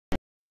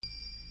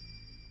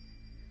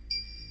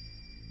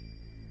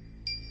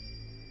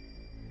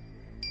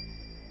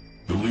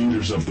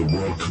leaders of the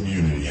world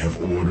community have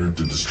ordered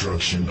the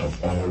destruction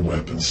of all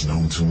weapons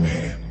known to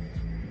man.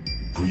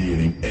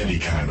 Creating any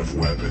kind of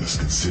weapon is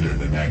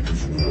considered an act of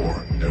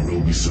war and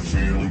will be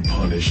severely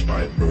punished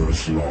by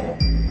Earth law.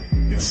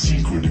 In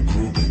secret, a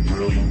group of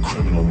brilliant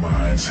criminal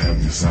minds have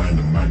designed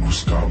a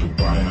microscopic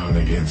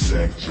bionic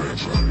insect.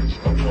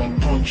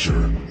 Upon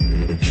puncture,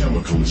 a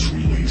chemical is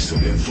released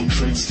that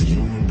infiltrates the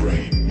human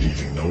brain,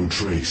 leaving no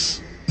trace.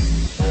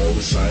 All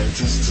the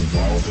scientists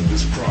involved in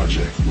this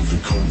project, with the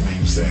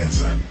codename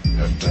Zanza,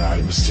 have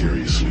died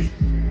mysteriously.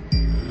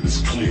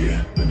 It's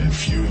clear that in a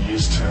few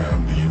years'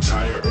 time, the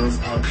entire Earth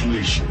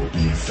population will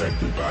be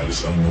infected by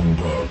this unknown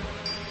bug.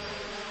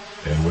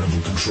 And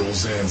whoever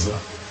controls Zanza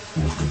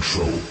will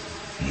control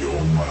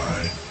your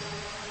mind.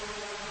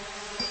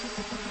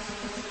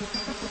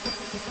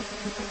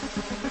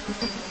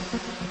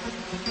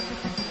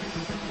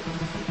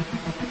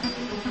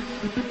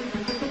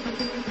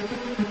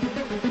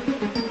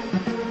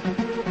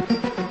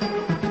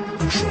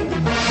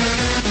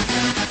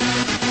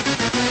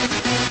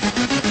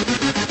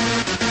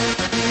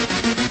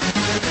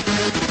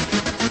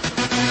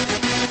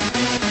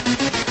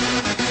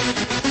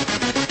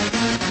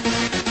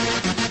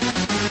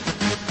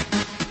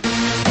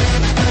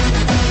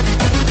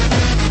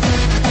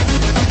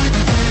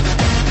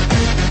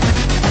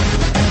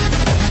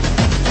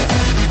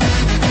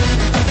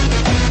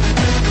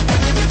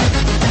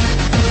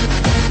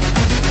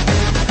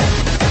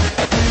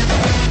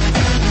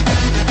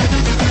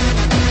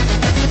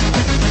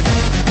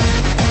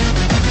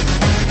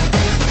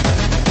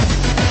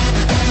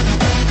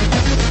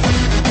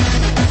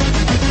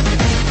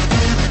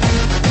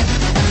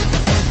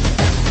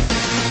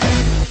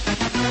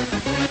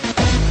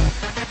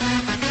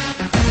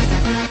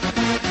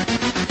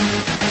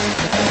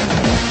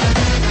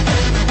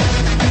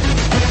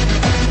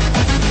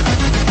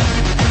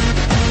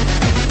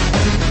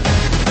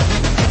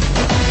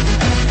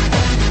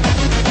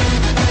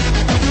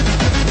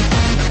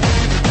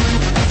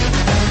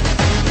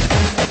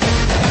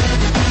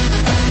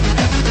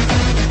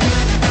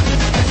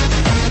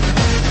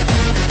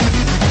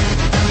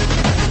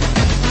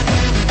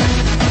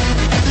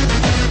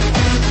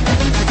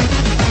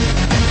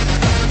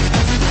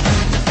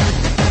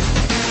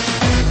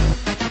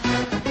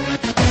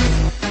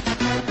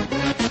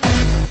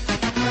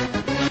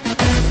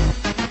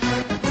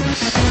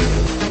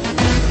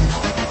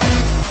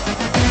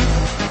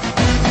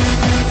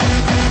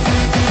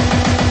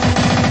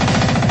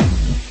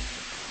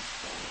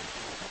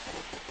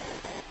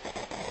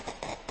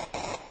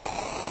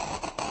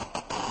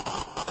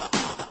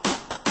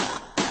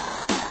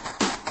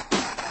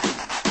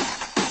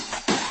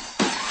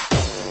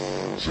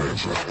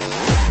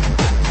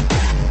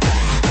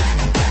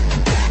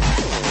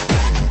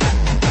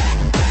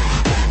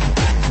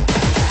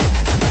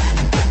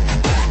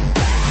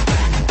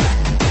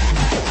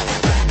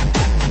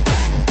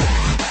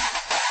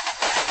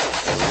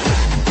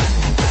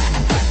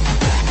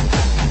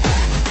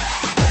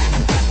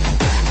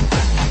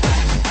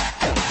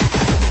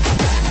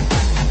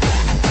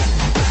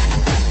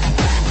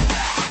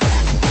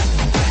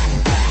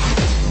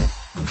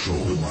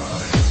 Control your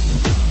mind.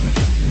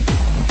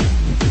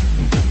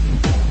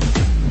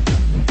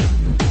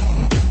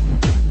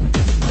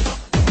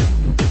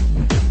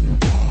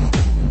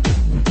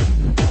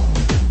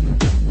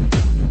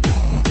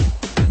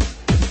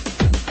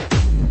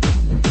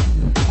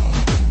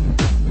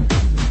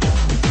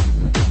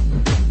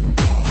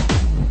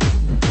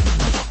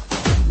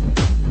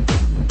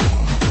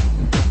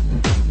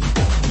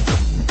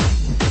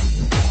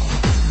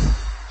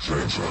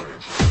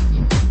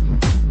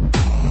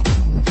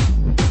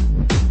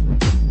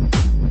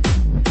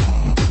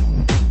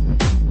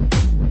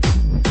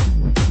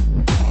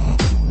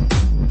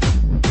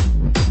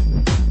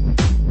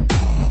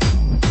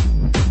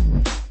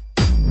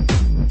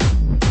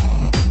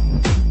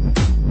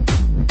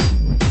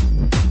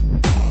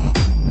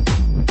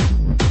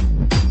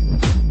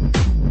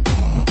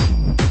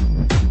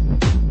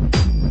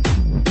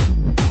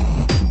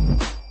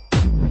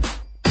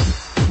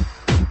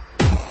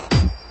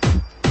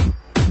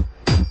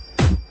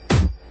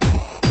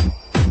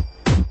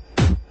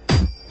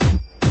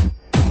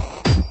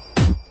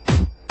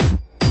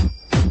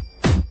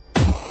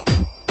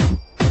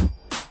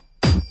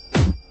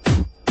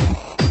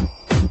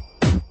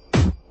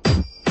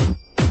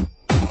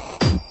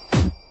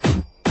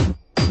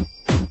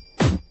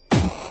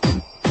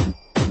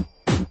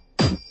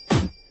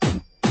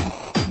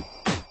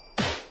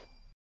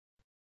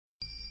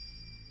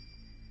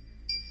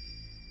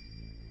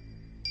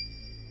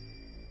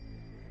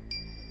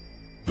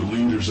 The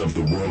leaders of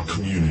the world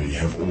community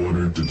have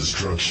ordered the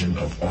destruction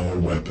of all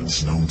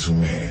weapons known to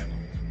man.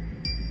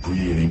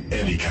 Creating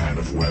any kind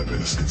of weapon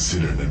is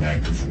considered an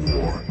act of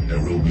war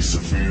and will be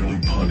severely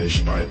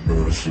punished by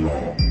Earth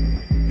law.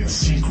 In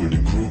secret, a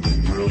group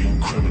of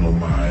brilliant criminal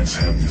minds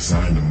have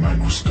designed a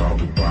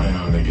microscopic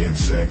bionic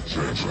insect.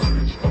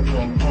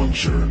 Upon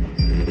puncture,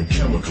 a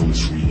chemical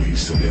is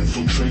released that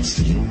infiltrates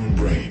the human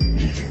brain,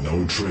 leaving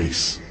no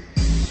trace.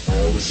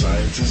 All the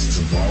scientists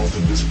involved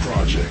in this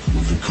project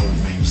with the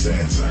codename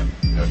Zanza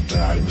have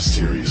died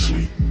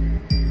mysteriously.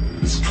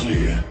 It's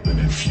clear that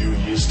in a few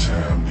years'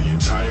 time, the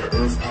entire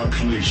Earth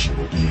population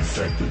will be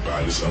infected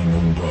by this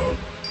unknown bug.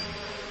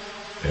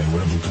 And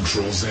whoever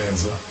controls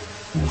Zanza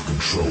will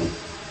control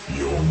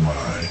your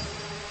mind.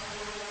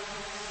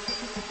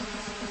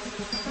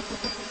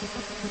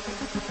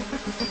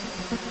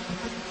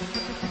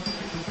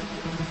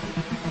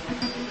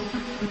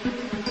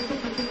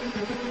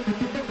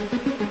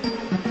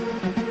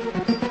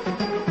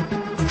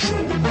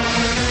 Control your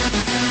mind.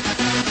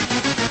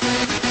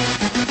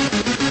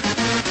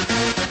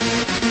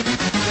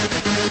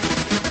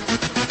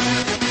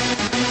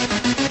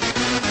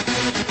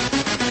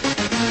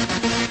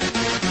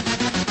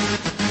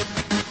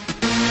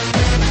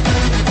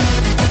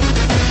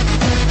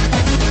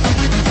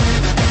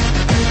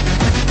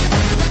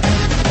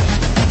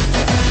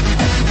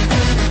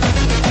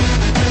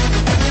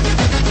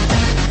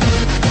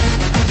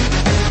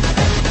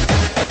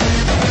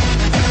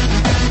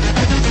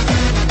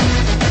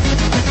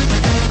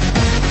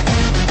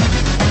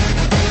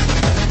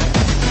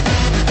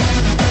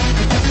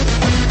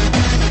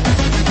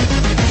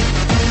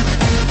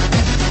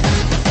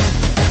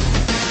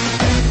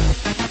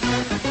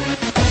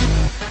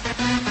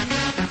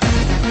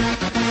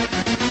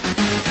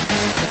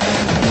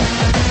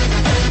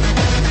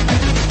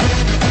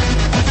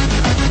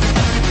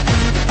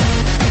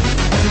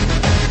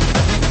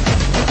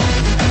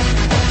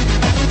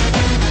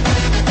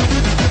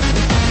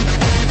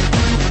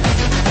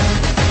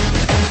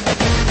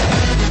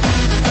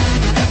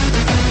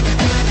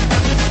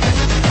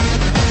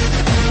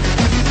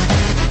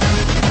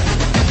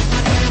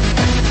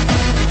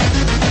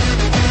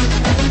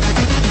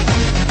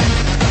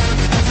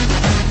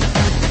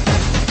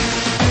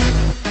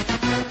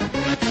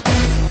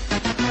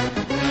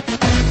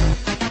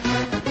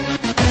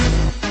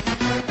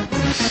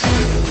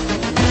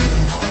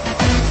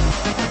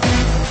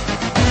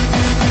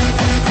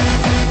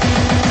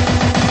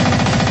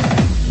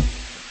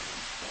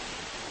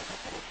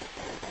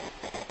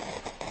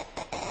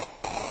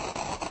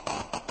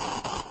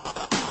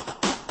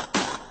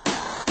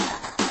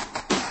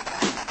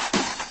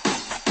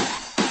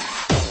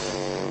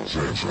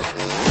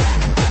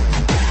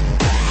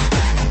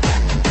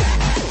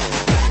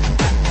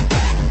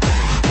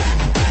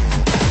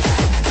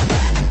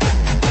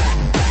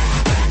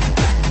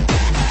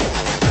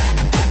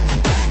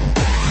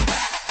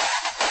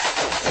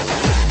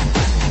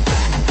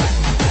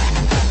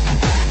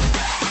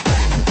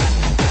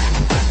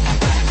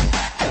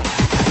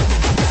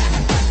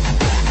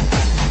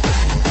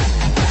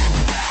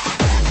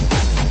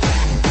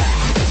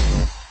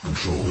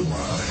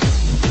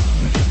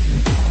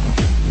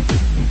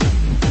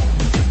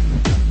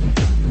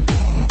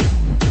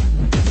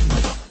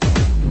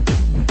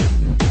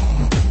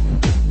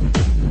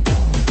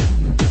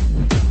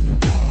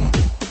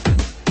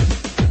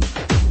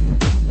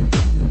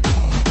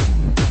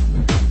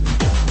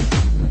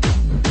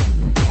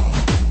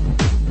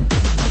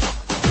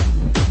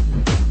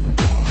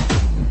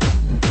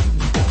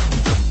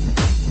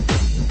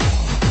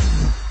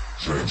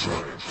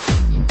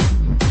 Transfer.